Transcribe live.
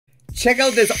check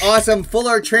out this awesome full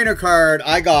art trainer card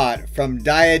I got from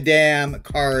Diadem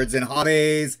Cards and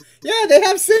Hobbies. Yeah, they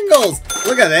have singles.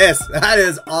 Look at this. That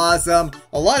is awesome.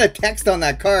 A lot of text on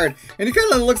that card. And it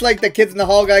kind of looks like the kids in the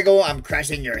hall guy go, I'm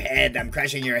crushing your head. I'm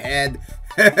crushing your head.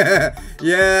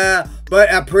 Yeah,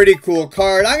 but a pretty cool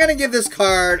card. I'm going to give this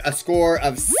card a score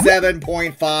of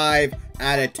 7.5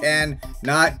 out of 10.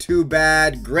 Not too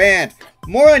bad. Grant,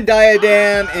 more on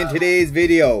Diadem in today's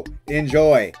video.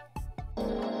 Enjoy.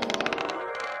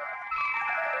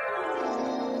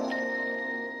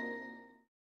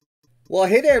 Well,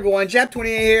 hey there everyone,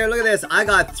 Jap28 here. Look at this, I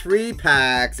got 3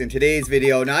 packs in today's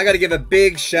video. Now I gotta give a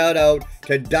big shout out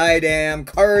to Diadem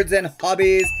Cards and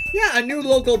Hobbies. Yeah, a new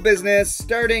local business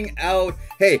starting out.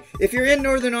 Hey, if you're in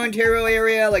Northern Ontario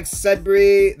area like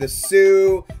Sudbury, the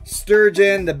Sioux,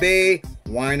 Sturgeon, the Bay,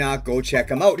 why not go check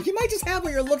him out? He might just have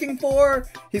what you're looking for.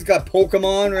 He's got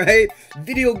Pokémon, right?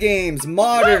 Video games,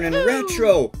 modern and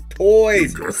retro.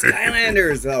 Toys,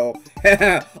 Skylanders though.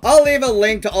 I'll leave a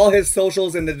link to all his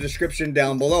socials in the description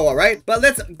down below, alright? But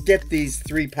let's get these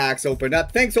 3 packs opened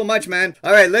up. Thanks so much, man.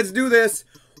 Alright, let's do this.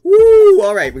 Woo!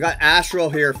 Alright, we got Astral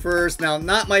here first. Now,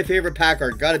 not my favorite pack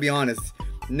art, gotta be honest.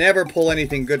 Never pull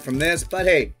anything good from this, but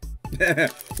hey.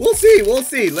 We'll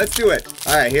see. Let's do it.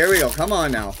 Alright, here we go. Come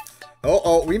on now.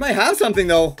 Oh, we might have something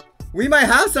though. We might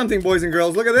have something, boys and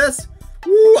girls. Look at this.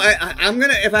 Woo! I'm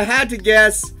gonna, if I had to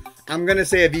guess, I'm gonna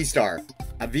say a V-Star.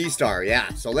 A V-Star, yeah.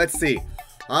 So let's see.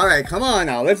 Alright, come on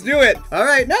now. Let's do it.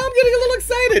 Alright, now I'm getting a little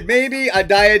excited. Maybe a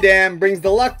Diadem brings the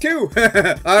luck too.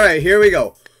 Alright, here we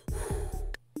go.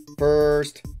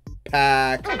 First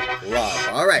pack. Love.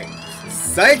 Alright.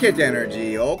 Psychic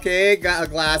energy. Okay,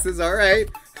 got glasses. Alright.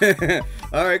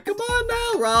 Alright, come on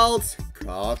now, Ralts.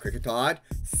 Oh, Cricket Todd.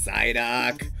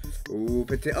 Psyduck. Ooh,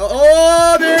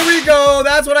 oh, there we go.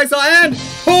 That's what I saw. And,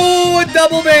 oh, a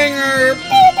double banger.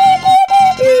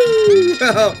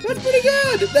 That's pretty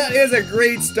good. That is a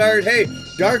great start. Hey,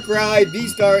 Darkrai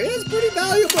V-Star is pretty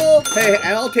valuable. Hey,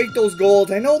 and I'll take those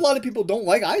golds. I know a lot of people don't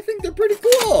like. I think they're pretty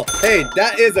cool. Hey,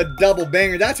 that is a double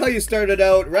banger. That's how you started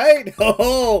out, right?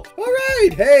 Oh, all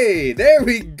right. Hey, there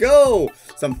we go.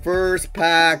 Some first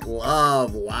pack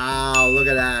love. Wow, look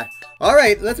at that. All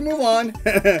right, let's move on.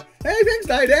 Hey, thanks,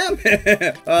 Diadem.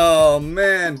 Oh,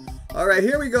 man. All right,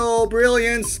 here we go.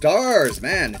 Brilliant Stars.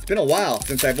 Man, it's been a while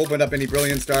since I've opened up any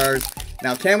Brilliant Stars.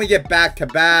 Now, can we get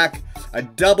back-to-back? A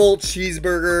double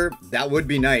cheeseburger? That would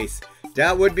be nice.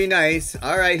 That would be nice.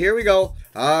 All right, here we go.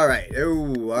 All right.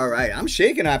 Ooh, all right. I'm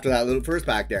shaking after that little first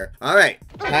pack there. All right,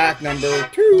 pack number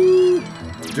 2.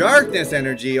 Darkness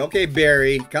energy. Okay,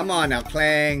 Barry. Come on now,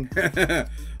 Clang.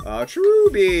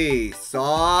 Truby.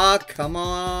 Sock. Come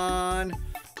on.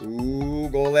 Ooh,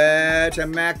 Golett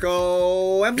and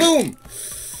Mako. And boom.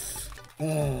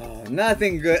 Oh,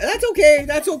 nothing good. That's okay.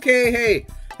 That's okay. Hey,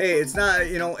 it's not,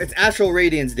 you know, it's Astral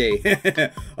Radiance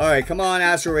Day. All right, come on,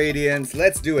 Astral Radiance.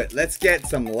 Let's do it. Let's get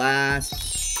some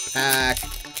last pack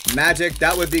magic.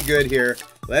 That would be good here.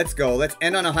 Let's go. Let's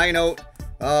end on a high note.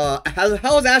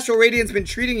 How's Astral Radiance been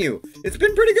treating you? It's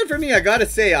been pretty good for me, I gotta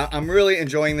say. I'm really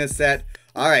enjoying this set.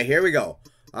 All right, here we go.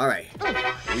 All right,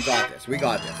 we got this. We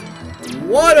got this.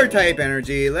 Water type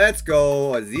energy. Let's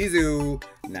go. Azizu.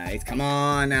 Nice. Come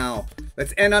on now.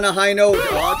 Let's end on a high note.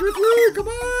 Oh, come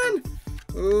on.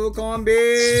 Ooh,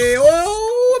 Combi.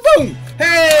 Oh, boom.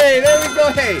 Hey, there we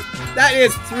go. Hey, that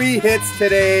is 3 hits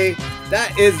today.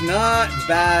 That is not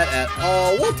bad at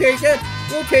all. We'll take it.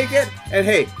 We'll take it. And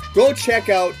hey, go check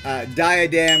out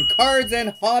Diadem Cards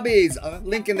and Hobbies.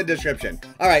 Link in the description.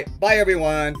 All right, bye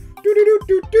everyone.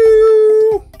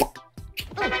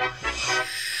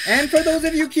 And for those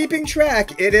of you keeping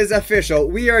track, it is official.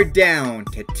 We are down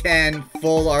to 10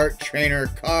 full art trainer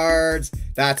cards.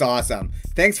 That's awesome.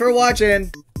 Thanks for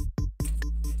watching.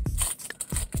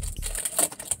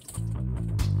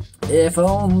 If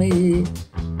only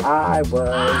I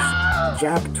was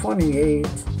Jap28,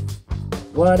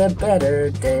 what a better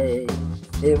day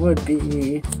it would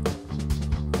be.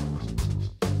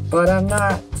 But I'm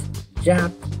not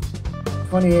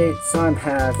Jap28, so I'm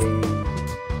having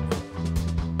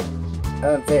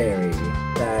a very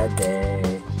bad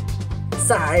day.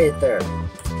 Scyther.